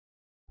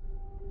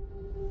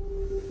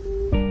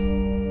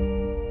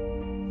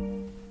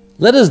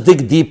Let us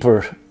dig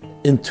deeper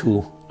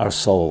into our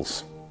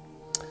souls.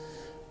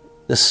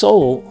 The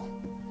soul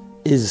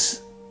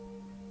is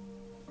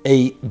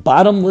a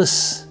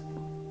bottomless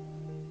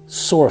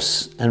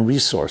source and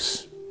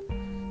resource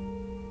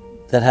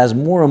that has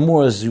more and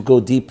more as you go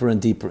deeper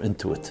and deeper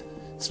into it.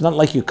 It's not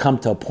like you come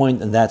to a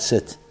point and that's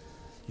it.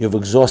 You've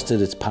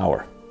exhausted its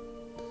power.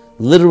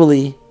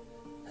 Literally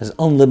has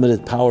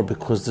unlimited power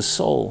because the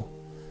soul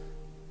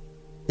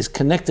is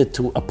connected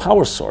to a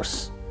power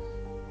source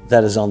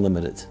that is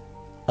unlimited,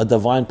 a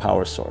divine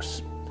power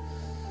source.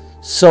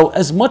 So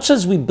as much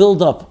as we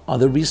build up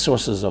other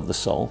resources of the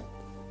soul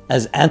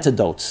as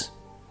antidotes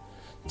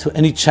to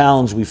any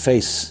challenge we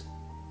face,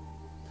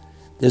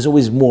 there's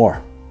always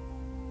more.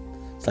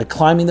 It's like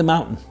climbing the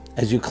mountain.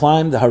 As you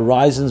climb, the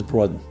horizons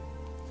broaden.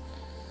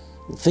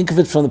 Think of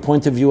it from the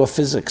point of view of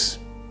physics.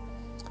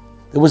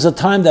 There was a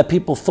time that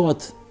people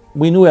thought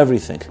we knew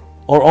everything,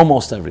 or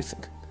almost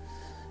everything.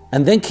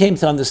 And then came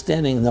to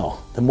understanding, no,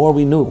 the more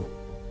we knew,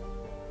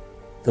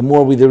 the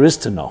more there is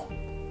to know.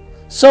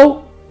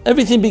 So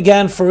everything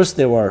began first.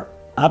 There were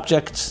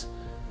objects,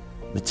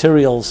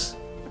 materials.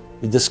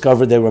 We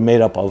discovered they were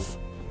made up of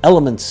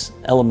elements,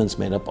 elements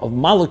made up of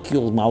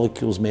molecules,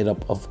 molecules made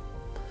up of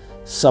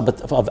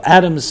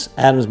atoms,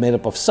 atoms made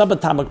up of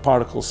subatomic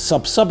particles,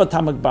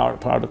 subatomic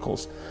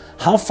particles.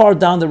 How far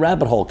down the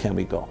rabbit hole can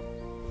we go?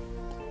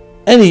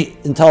 Any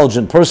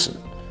intelligent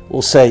person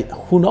will say,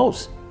 who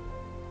knows?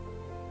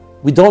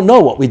 We don't know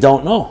what we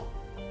don't know.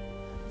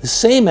 The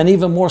same and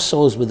even more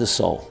so is with the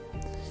soul.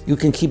 You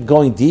can keep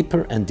going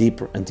deeper and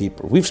deeper and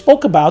deeper. We've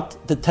spoke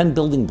about the 10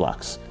 building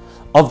blocks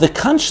of the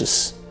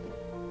conscious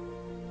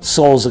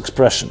soul's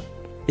expression,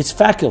 its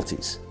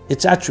faculties,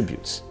 its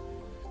attributes,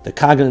 the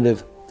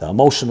cognitive, the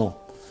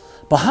emotional.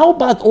 But how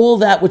about all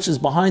that which is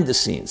behind the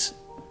scenes?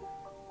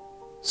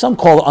 Some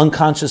call it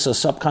unconscious or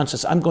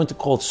subconscious. I'm going to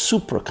call it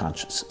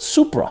supraconscious.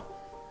 Supra.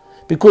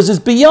 Because it's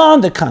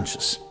beyond the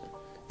conscious.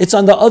 It's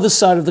on the other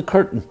side of the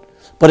curtain.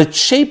 But it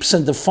shapes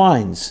and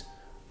defines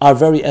our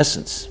very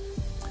essence.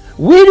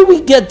 Where do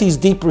we get these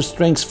deeper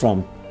strengths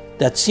from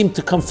that seem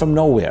to come from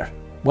nowhere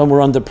when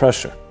we're under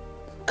pressure?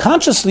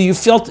 Consciously, you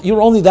felt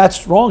you're only that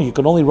strong. You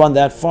could only run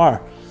that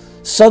far.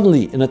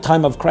 Suddenly, in a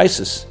time of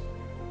crisis,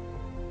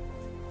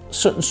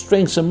 certain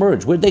strengths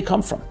emerge. Where'd they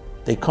come from?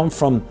 They come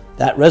from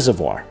that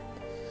reservoir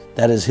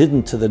that is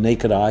hidden to the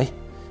naked eye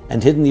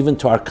and hidden even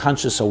to our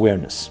conscious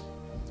awareness.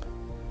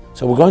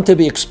 So we're going to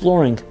be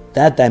exploring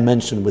that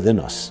dimension within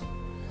us.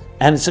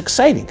 And it's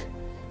exciting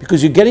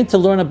because you're getting to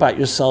learn about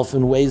yourself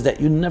in ways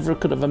that you never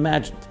could have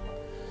imagined.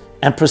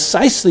 And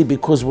precisely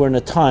because we're in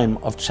a time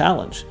of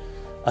challenge,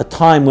 a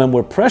time when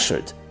we're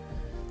pressured,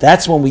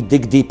 that's when we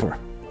dig deeper.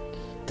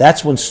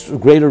 That's when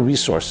greater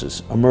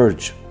resources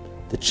emerge.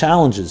 The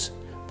challenges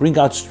bring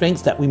out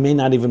strengths that we may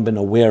not even been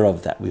aware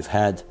of that we've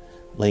had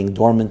laying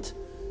dormant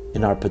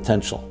in our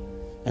potential.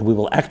 And we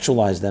will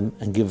actualize them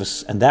and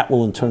that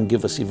will in turn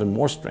give us even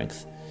more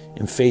strength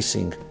in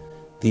facing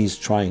these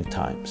trying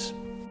times.